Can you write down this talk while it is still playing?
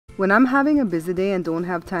When I'm having a busy day and don't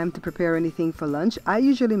have time to prepare anything for lunch, I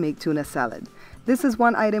usually make tuna salad. This is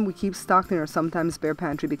one item we keep stocked in our sometimes bare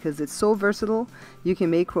pantry because it's so versatile. You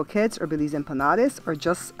can make croquettes or Belize empanadas or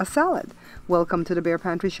just a salad. Welcome to the Bare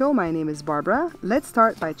Pantry Show. My name is Barbara. Let's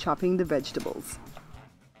start by chopping the vegetables.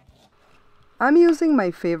 I'm using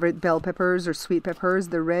my favorite bell peppers or sweet peppers,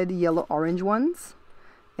 the red, yellow, orange ones.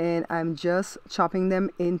 And I'm just chopping them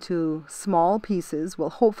into small pieces, well,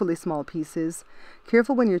 hopefully small pieces.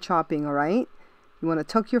 Careful when you're chopping, all right? You want to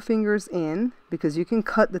tuck your fingers in because you can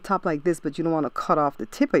cut the top like this, but you don't want to cut off the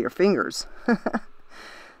tip of your fingers.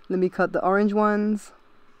 Let me cut the orange ones.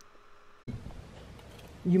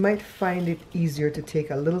 You might find it easier to take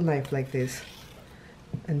a little knife like this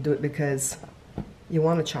and do it because you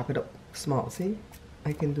want to chop it up small. See,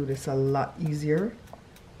 I can do this a lot easier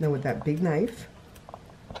than with that big knife.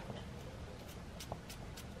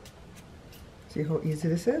 See how easy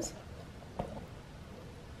this is?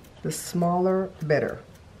 The smaller, better.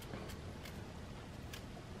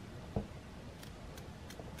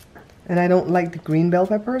 And I don't like the green bell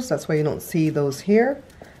peppers, that's why you don't see those here.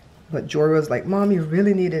 But Jory was like, Mom, you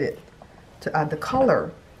really needed it to add the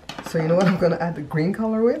color. So you know what I'm gonna add the green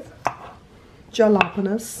color with?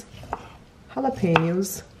 Jalapenos,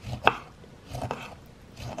 jalapenos.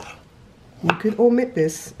 You could omit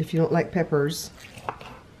this if you don't like peppers.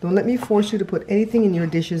 Don't let me force you to put anything in your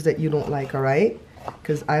dishes that you don't like, all right?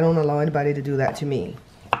 Because I don't allow anybody to do that to me.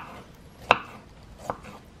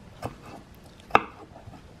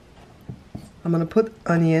 I'm gonna put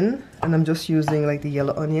onion, and I'm just using like the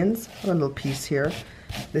yellow onions. I have a little piece here.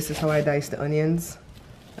 This is how I dice the onions.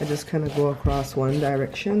 I just kind of go across one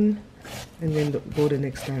direction, and then go the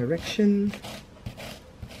next direction.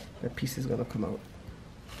 That piece is gonna come out.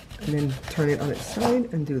 And then turn it on its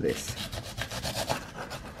side and do this.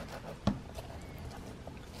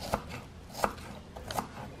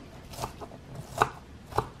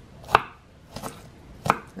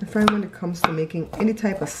 I find when it comes to making any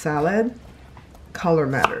type of salad, color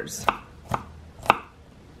matters.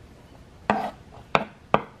 I'm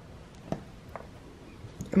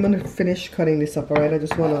going to finish cutting this up, alright? I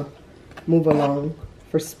just want to move along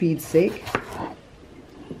for speed's sake.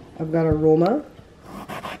 I've got aroma.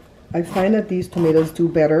 I find that these tomatoes do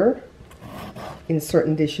better in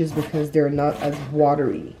certain dishes because they're not as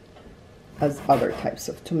watery as other types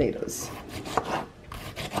of tomatoes.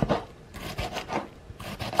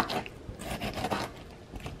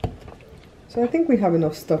 So I think we have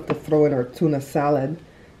enough stuff to throw in our tuna salad.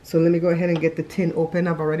 So let me go ahead and get the tin open.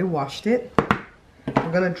 I've already washed it.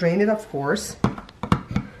 I'm going to drain it, of course.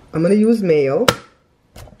 I'm going to use mayo.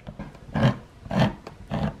 I'm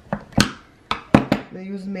going to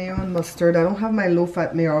use mayo and mustard. I don't have my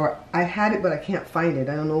low-fat mayo. I had it, but I can't find it.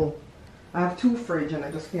 I don't know. I have two fridge and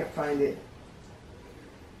I just can't find it.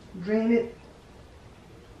 Drain it.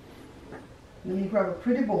 Then you grab a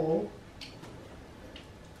pretty bowl.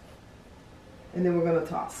 And then we're gonna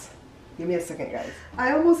toss. Give me a second, guys.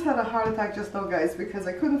 I almost had a heart attack just now, guys, because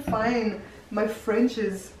I couldn't find my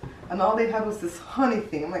French's and all they had was this honey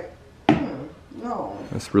thing. I'm like, no.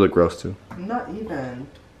 That's really gross too. Not even.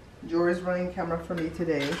 Jory's running camera for me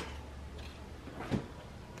today.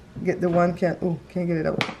 Get the one can, oh, can't get it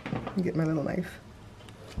out. Get my little knife.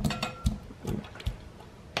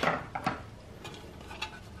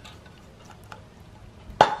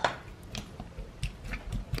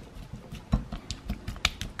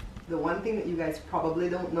 The one thing that you guys probably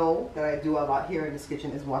don't know that I do a lot here in this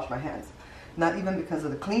kitchen is wash my hands. Not even because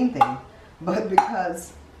of the clean thing, but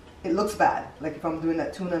because it looks bad. Like if I'm doing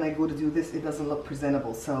that tuna and I go to do this, it doesn't look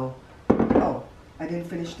presentable. So, oh, I didn't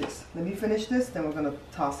finish this. Let me finish this, then we're gonna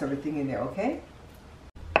toss everything in there, okay?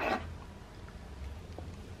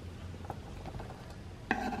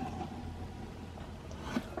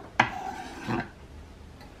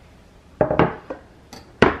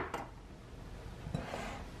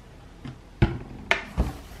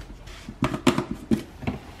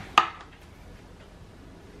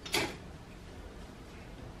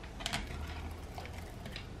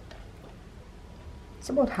 It's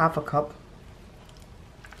about half a cup.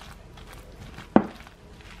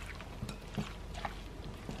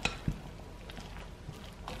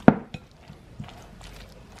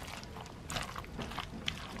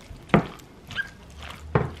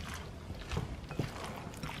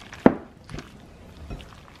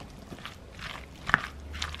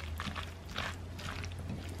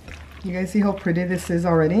 You guys see how pretty this is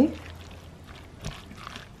already?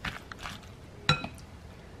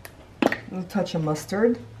 A little touch of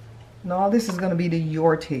mustard. And all this is going to be to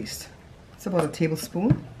your taste. It's about a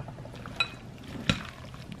tablespoon.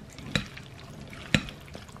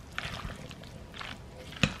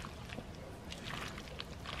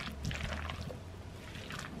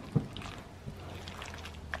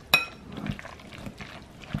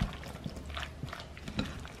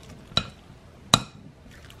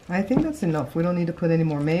 I think that's enough. We don't need to put any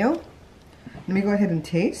more mayo. Let me go ahead and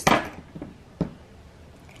taste.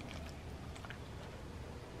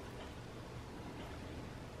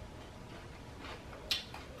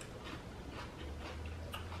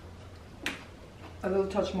 A little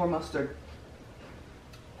touch more mustard.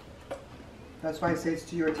 That's why I say it's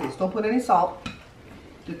to your taste. Don't put any salt.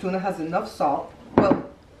 The tuna has enough salt. Well,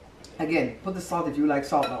 again, put the salt if you like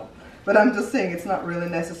salt though. But I'm just saying it's not really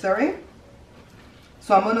necessary.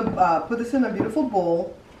 So I'm going to put this in a beautiful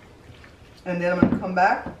bowl. And then I'm going to come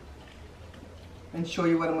back and show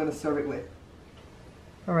you what I'm going to serve it with.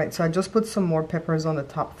 Alright, so I just put some more peppers on the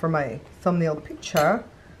top for my thumbnail picture.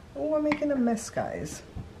 Oh, we're making a mess, guys.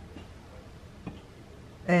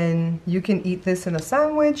 And you can eat this in a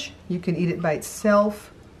sandwich. You can eat it by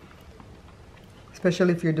itself.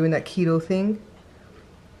 Especially if you're doing that keto thing.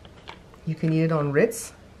 You can eat it on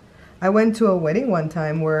Ritz. I went to a wedding one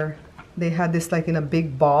time where they had this like in a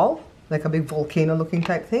big ball, like a big volcano looking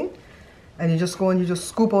type thing. And you just go and you just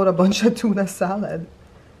scoop out a bunch of tuna salad.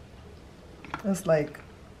 It's like,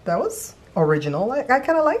 that was original. I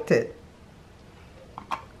kind of liked it.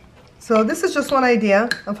 So this is just one idea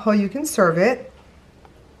of how you can serve it.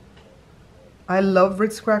 I love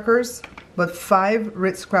Ritz crackers, but 5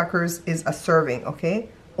 Ritz crackers is a serving, okay?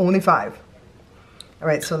 Only 5. All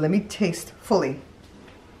right, so let me taste fully.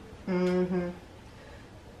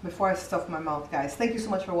 Before I stuff my mouth, guys, thank you so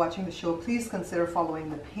much for watching the show. Please consider following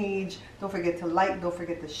the page. Don't forget to like, don't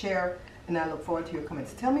forget to share, and I look forward to your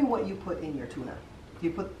comments. Tell me what you put in your tuna. You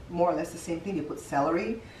put more or less the same thing. You put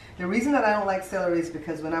celery. The reason that I don't like celery is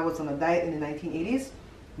because when I was on a diet in the 1980s,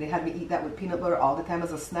 they had me eat that with peanut butter all the time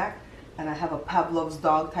as a snack, and I have a Pavlov's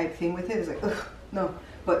dog type thing with it. It's like, ugh, no.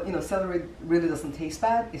 But you know, celery really doesn't taste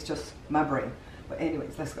bad. It's just my brain. But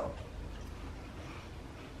anyways, let's go.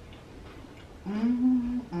 Say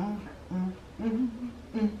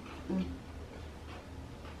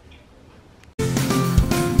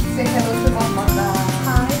hello to Barbara.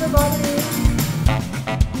 Hi, everybody.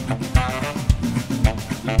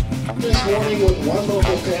 This morning with one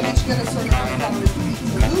local family. Each get a certain amount of calories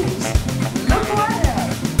to lose. Look what I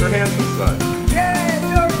have. Her hands aside.